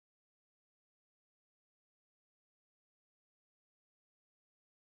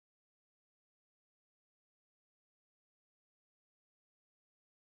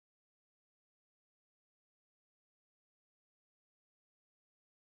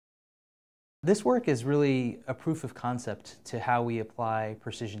This work is really a proof of concept to how we apply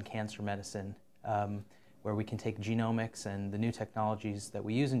precision cancer medicine, where we can take genomics and the new technologies that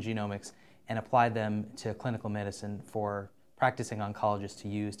we use in genomics and apply them to clinical medicine for practicing oncologists to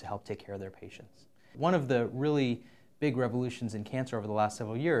use to help take care of their patients. One of the really big revolutions in cancer over the last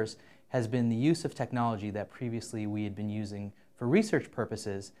several years has been the use of technology that previously we had been using for research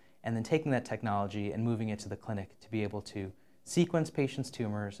purposes, and then taking that technology and moving it to the clinic to be able to sequence patients'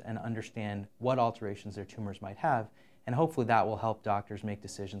 tumors and understand what alterations their tumors might have, and hopefully that will help doctors make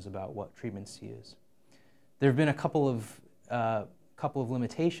decisions about what treatments to use. There have been a couple of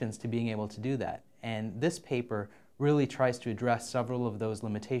limitations to being able to do that, and this paper really tries to address several of those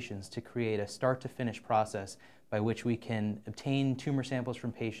limitations to create a start-to-finish process by which we can obtain tumor samples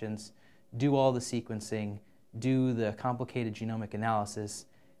from patients, do all the sequencing, do the complicated genomic analysis,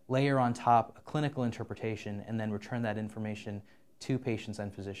 layer on top a clinical interpretation, and then return that information to patients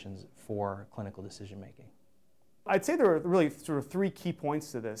and physicians for clinical decision making. I'd say there are really sort of three key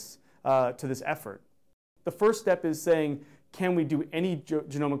points to this effort. The first step is saying, can we do any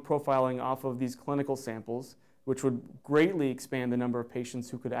genomic profiling off of these clinical samples, which would greatly expand the number of patients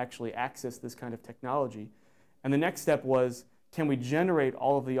who could actually access this kind of technology. And the next step was, can we generate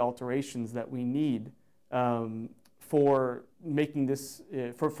all of the alterations that we need for making this,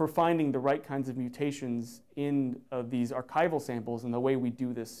 for finding the right kinds of mutations in these archival samples and the way we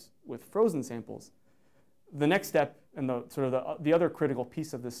do this with frozen samples. The next step and the other critical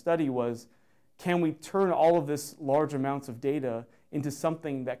piece of this study was, can we turn all of this large amounts of data into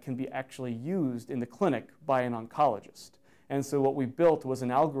something that can be actually used in the clinic by an oncologist? And so what we built was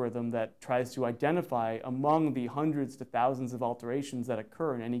an algorithm that tries to identify among the hundreds to thousands of alterations that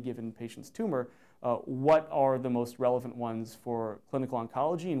occur in any given patient's tumor, what are the most relevant ones for clinical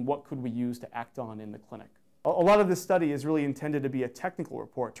oncology and what could we use to act on in the clinic. A lot of this study is really intended to be a technical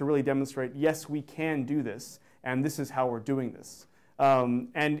report to really demonstrate, yes, we can do this, and this is how we're doing this.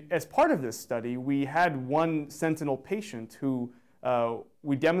 And as part of this study, we had one sentinel patient who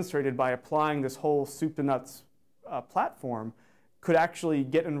we demonstrated by applying this whole soup to nuts platform could actually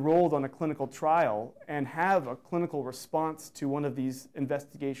get enrolled on a clinical trial and have a clinical response to one of these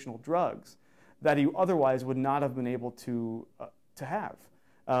investigational drugs that he otherwise would not have been able to have.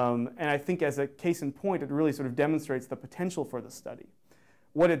 And I think as a case in point, it really sort of demonstrates the potential for the study.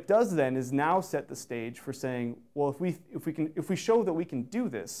 What it does then is now set the stage for saying, well, if we show that we can do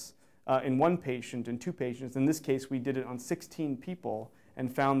this in one patient, in two patients, in this case we did it on 16 people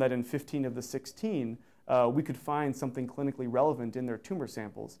and found that in 15 of the 16 we could find something clinically relevant in their tumor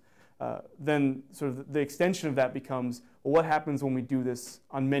samples, then sort of the extension of that becomes, well, what happens when we do this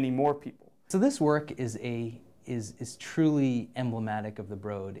on many more people? So this work is truly emblematic of the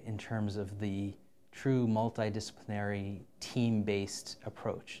Broad in terms of the true multidisciplinary, team-based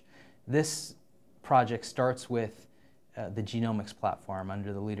approach. This project starts with the Genomics platform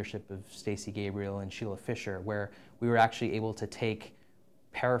under the leadership of Stacey Gabriel and Sheila Fisher, where we were actually able to take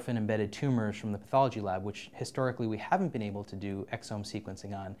paraffin-embedded tumors from the pathology lab, which historically we haven't been able to do exome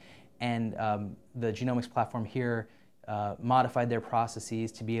sequencing on. And the Genomics platform here modified their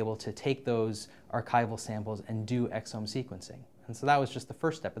processes to be able to take those archival samples and do exome sequencing. And so that was just the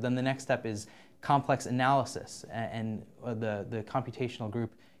first step. But then the next step is complex analysis. And the computational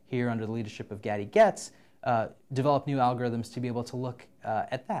group here under the leadership of Getz developed new algorithms to be able to look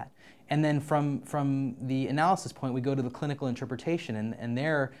at that. And then from the analysis point, we go to the clinical interpretation. And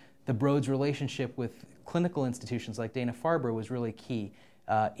there, the Broad's relationship with clinical institutions like Dana-Farber was really key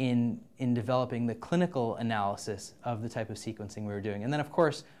in developing the clinical analysis of the type of sequencing we were doing. And then, of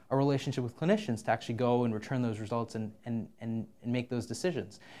course, a relationship with clinicians to actually go and return those results and make those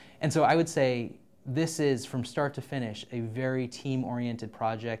decisions. And so I would say this is, from start to finish, a very team-oriented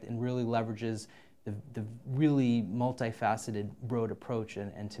project and really leverages the really multifaceted Broad approach,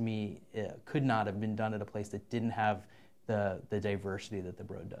 and to me, it could not have been done at a place that didn't have the diversity that the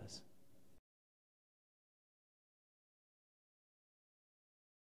Broad does.